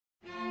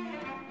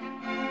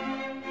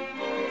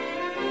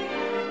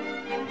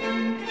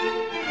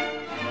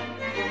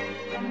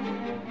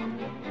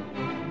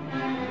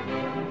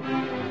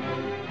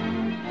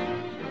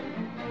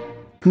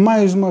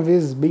Mais uma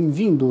vez,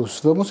 bem-vindos.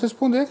 Vamos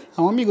responder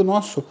a um amigo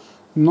nosso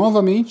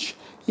novamente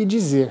e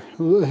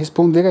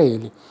responder a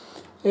ele.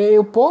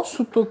 Eu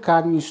posso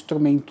tocar um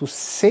instrumento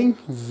sem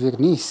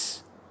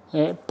verniz?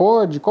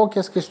 Pode? Qual que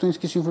é as questões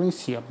que isso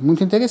influencia?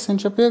 Muito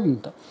interessante a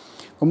pergunta.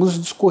 Vamos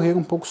discorrer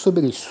um pouco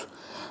sobre isso.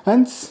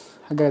 Antes,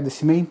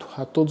 agradecimento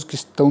a todos que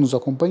estão nos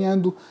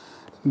acompanhando,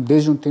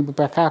 desde um tempo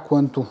para cá,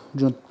 quanto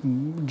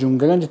de um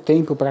grande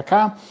tempo para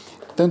cá,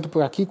 tanto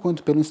por aqui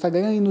quanto pelo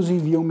Instagram, e nos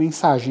enviam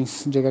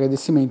mensagens de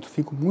agradecimento.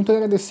 Fico muito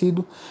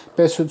agradecido,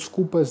 peço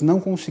desculpas não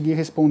conseguir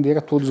responder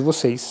a todos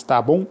vocês,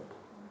 tá bom?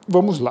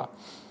 Vamos lá.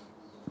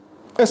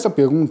 Essa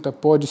pergunta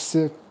pode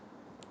ser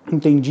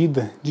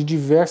entendida de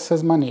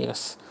diversas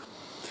maneiras.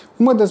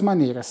 Uma das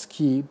maneiras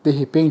que, de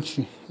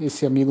repente,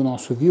 esse amigo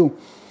nosso viu,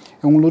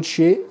 é um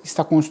luthier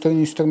está construindo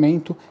um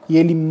instrumento e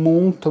ele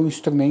monta o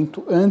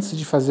instrumento antes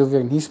de fazer o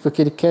verniz,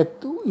 porque ele quer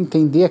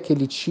entender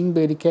aquele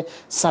timbre, ele quer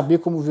saber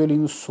como o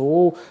violino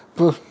soa,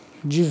 por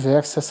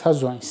diversas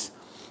razões.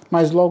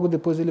 Mas logo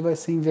depois ele vai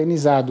ser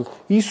envernizado.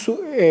 Isso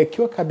que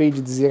eu acabei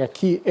de dizer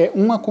aqui é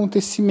um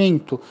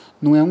acontecimento,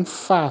 não é um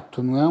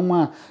fato, não é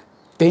uma...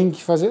 tem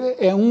que fazer,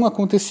 é um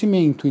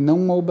acontecimento e não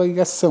uma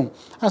obrigação.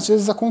 Às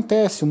vezes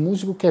acontece, o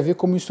músico quer ver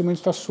como o instrumento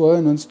está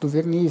soando antes do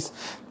verniz,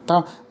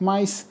 tá?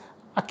 Mas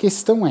a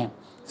questão é,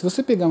 se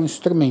você pegar um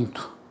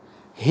instrumento,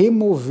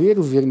 remover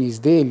o verniz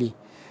dele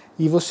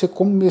e você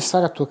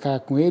começar a tocar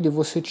com ele,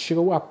 você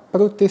tirou a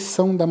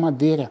proteção da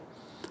madeira,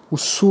 o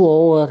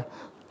suor,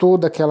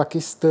 toda aquela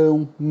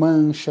questão,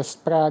 manchas,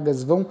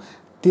 pragas, vão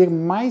ter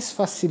mais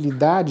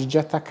facilidade de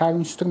atacar o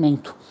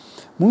instrumento.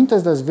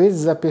 Muitas das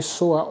vezes a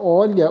pessoa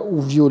olha o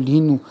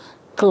violino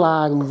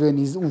claro, um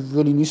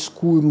violino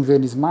escuro, um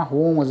verniz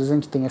marrom, às vezes a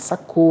gente tem essa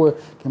cor,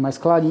 que é mais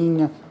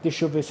clarinha.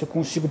 Deixa eu ver se eu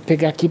consigo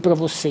pegar aqui para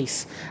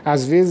vocês.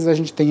 Às vezes a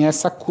gente tem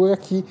essa cor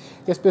aqui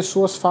e as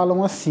pessoas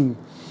falam assim: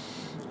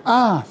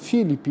 ah,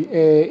 Felipe,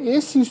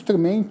 esse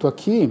instrumento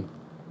aqui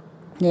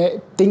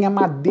tem a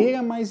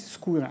madeira mais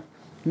escura.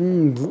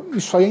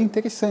 Isso aí é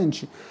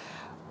interessante.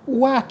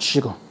 O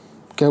átiro,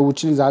 que é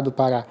utilizado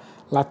para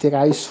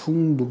laterais,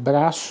 fundo,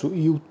 braço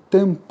e o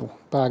tampo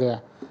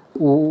para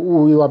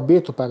o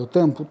abeto para o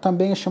tampo,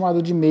 também é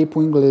chamado de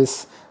maple em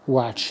inglês, o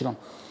átiro.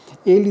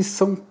 Eles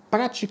são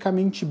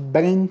praticamente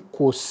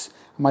brancos,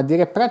 a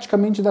madeira é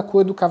praticamente da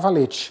cor do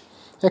cavalete.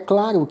 É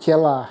claro que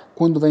ela,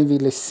 quando vai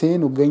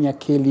envelhecendo, ganha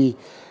aquele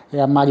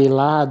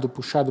amarelado,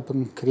 puxado por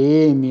um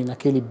creme,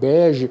 naquele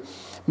bege,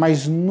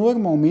 mas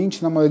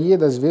normalmente, na maioria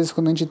das vezes,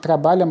 quando a gente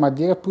trabalha a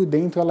madeira por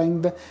dentro, ela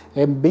ainda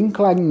é bem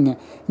clarinha.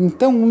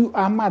 Então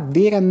a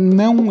madeira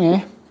não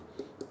é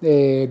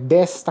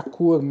desta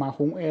cor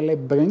marrom, ela é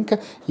branca,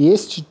 e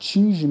este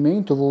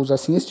tingimento, eu vou usar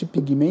assim, este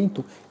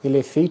pigmento, ele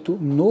é feito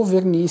no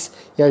verniz,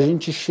 e a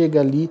gente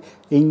chega ali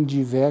em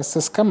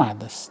diversas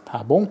camadas,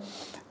 tá bom?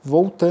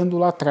 Voltando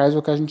lá atrás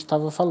ao que a gente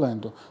estava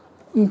falando.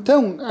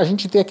 Então, a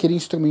gente tem aquele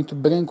instrumento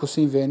branco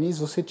sem verniz,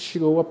 você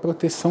tirou a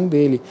proteção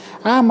dele.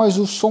 Ah, mas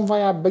o som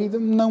vai abrir.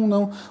 Não,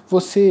 não.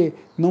 Você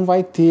não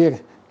vai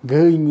ter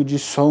ganho de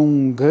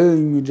som,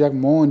 ganho de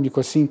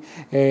harmônico, assim,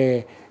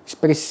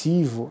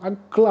 expressivo.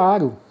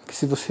 Claro que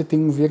se você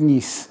tem um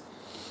verniz,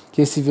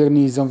 que esse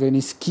verniz é um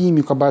verniz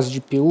químico à base de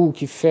PU,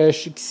 que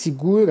fecha, que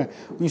segura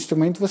o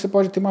instrumento, você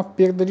pode ter uma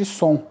perda de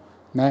som,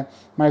 né?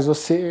 Mas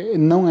você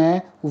não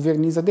é o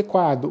verniz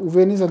adequado. O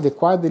verniz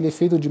adequado ele é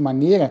feito de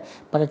maneira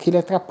para que ele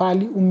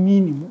atrapalhe o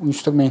mínimo o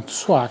instrumento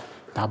soar,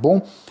 tá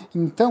bom?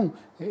 Então,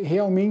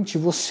 realmente,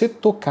 você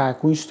tocar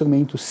com o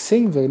instrumento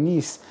sem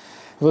verniz,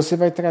 você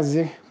vai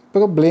trazer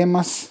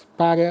problemas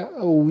para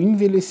o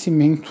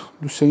envelhecimento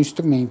do seu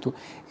instrumento.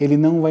 Ele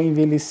não vai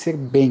envelhecer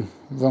bem,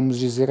 vamos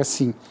dizer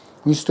assim.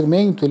 O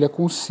instrumento ele é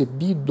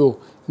concebido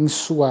em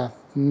sua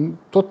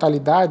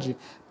totalidade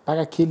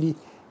para que ele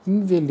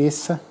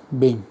envelheça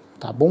bem,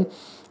 tá bom?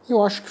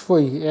 Eu acho que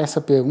foi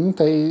essa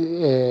pergunta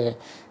e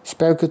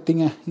espero que eu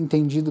tenha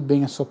entendido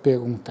bem a sua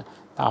pergunta,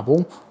 tá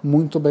bom?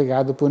 Muito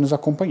obrigado por nos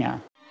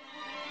acompanhar.